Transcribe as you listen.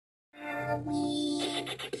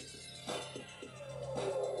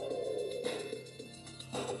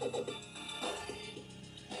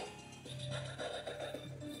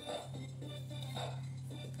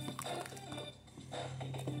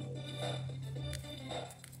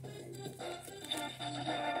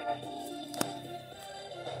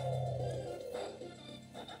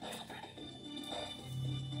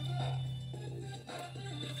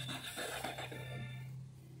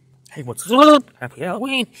Hey, what's up? Happy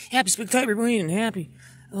Halloween, happy Spectacular Halloween, and happy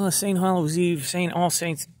St. Hallows Eve, St. All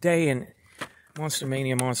Saints Day, and Monster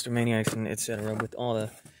Mania, Monster Maniacs, and etc. with all the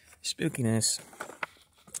spookiness.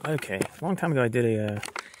 Okay, a long time ago I did a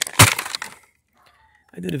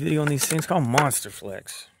video on these things called Monster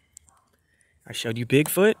Flex. I showed you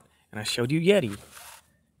Bigfoot, and I showed you Yeti.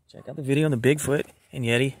 Check out the video on the Bigfoot and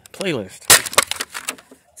Yeti playlist.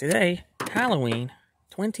 Today, Halloween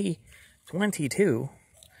 2022.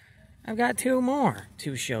 I've got two more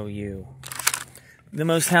to show you. The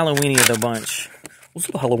most Halloweeny of the bunch. What's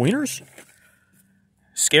up, Halloweeners?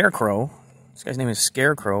 Scarecrow. This guy's name is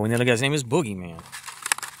Scarecrow, and the other guy's name is Boogeyman.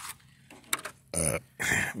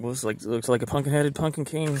 Looks like a pumpkin-headed Pumpkin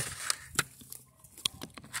King.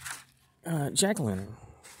 Jack-o'-lantern.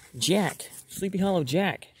 Jack. Sleepy Hollow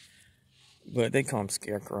Jack. But they call him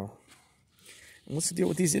Scarecrow. And what's the deal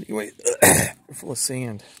with these anyway? They're full of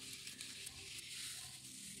sand.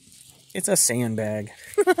 It's a sandbag.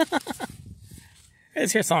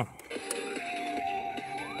 Let's hear a song.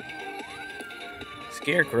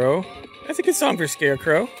 Scarecrow. That's a good song for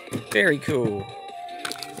Scarecrow. Very cool.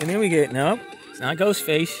 And then we get, nope, it's not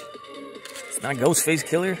Ghostface. It's not Ghostface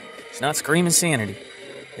Killer. It's not Scream Insanity.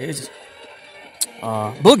 It's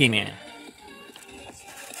Boogeyman.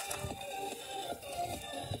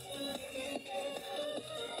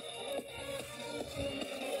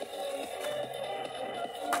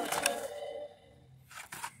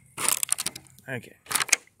 Okay.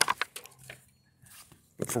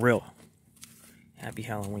 But for real, happy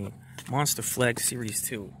Halloween. Monster Flex Series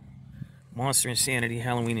 2. Monster Insanity,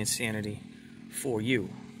 Halloween Insanity for you.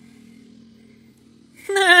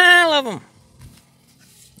 I love them.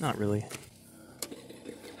 Not really.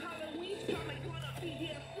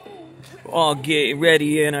 All get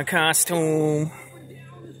ready in a costume.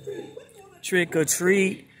 Trick or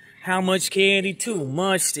treat. How much candy? Too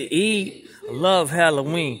much to eat. I love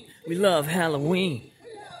Halloween. We love Halloween.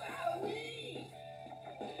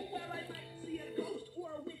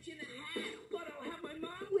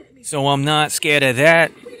 So I'm not scared of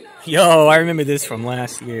that. Yo, I remember this from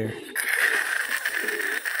last year.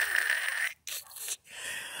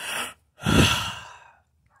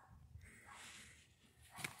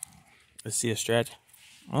 Let's see a stretch.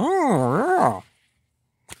 Oh,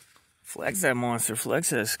 flex that monster,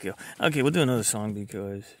 flex that skill. Okay, we'll do another song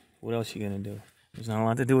because what else you gonna do? There's not a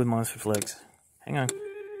lot to do with Monster Flex. Hang on.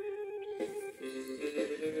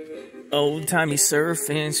 Old-timey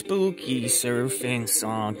surfing, spooky surfing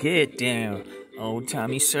song. Get down.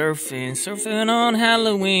 Old-timey surfing, surfing on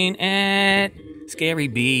Halloween at Scary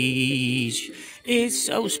Beach. It's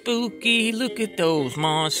so spooky. Look at those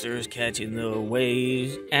monsters catching the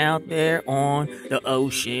waves out there on the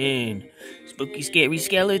ocean. Spooky, scary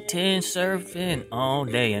skeletons surfing all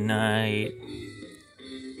day and night.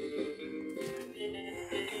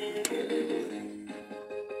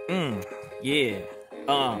 Yeah,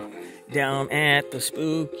 down at the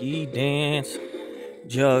spooky dance,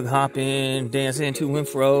 jug hopping, dancing to and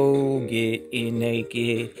fro, getting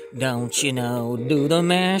naked, don't you know, do the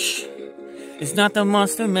mash. It's not the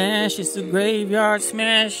monster mash, it's the graveyard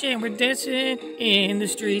smash, and we're dancing in the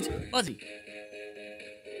streets. Ozzy.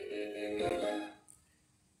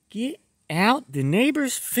 Get out the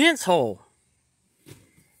neighbor's fence hole.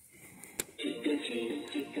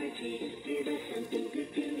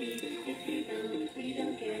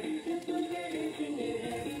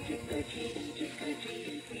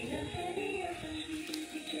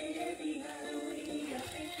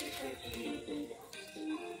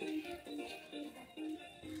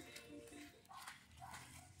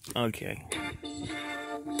 Okay.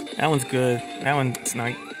 That one's good. That one's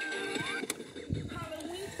nice.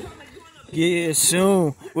 Yeah,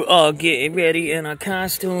 soon we're all getting ready in our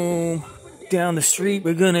costume. Down the street,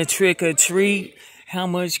 we're gonna trick or treat. How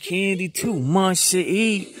much candy? Too much to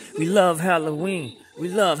eat. We love Halloween. We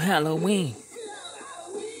love Halloween.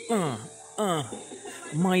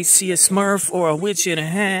 Might see a Smurf or a witch in a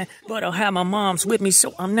hat, but I'll have my mom's with me,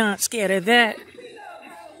 so I'm not scared of that.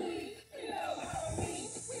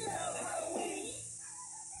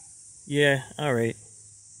 Yeah, alright.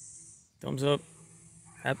 Thumbs up.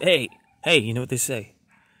 Hey, you know what they say.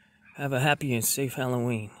 Have a happy and safe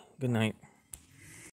Halloween. Good night.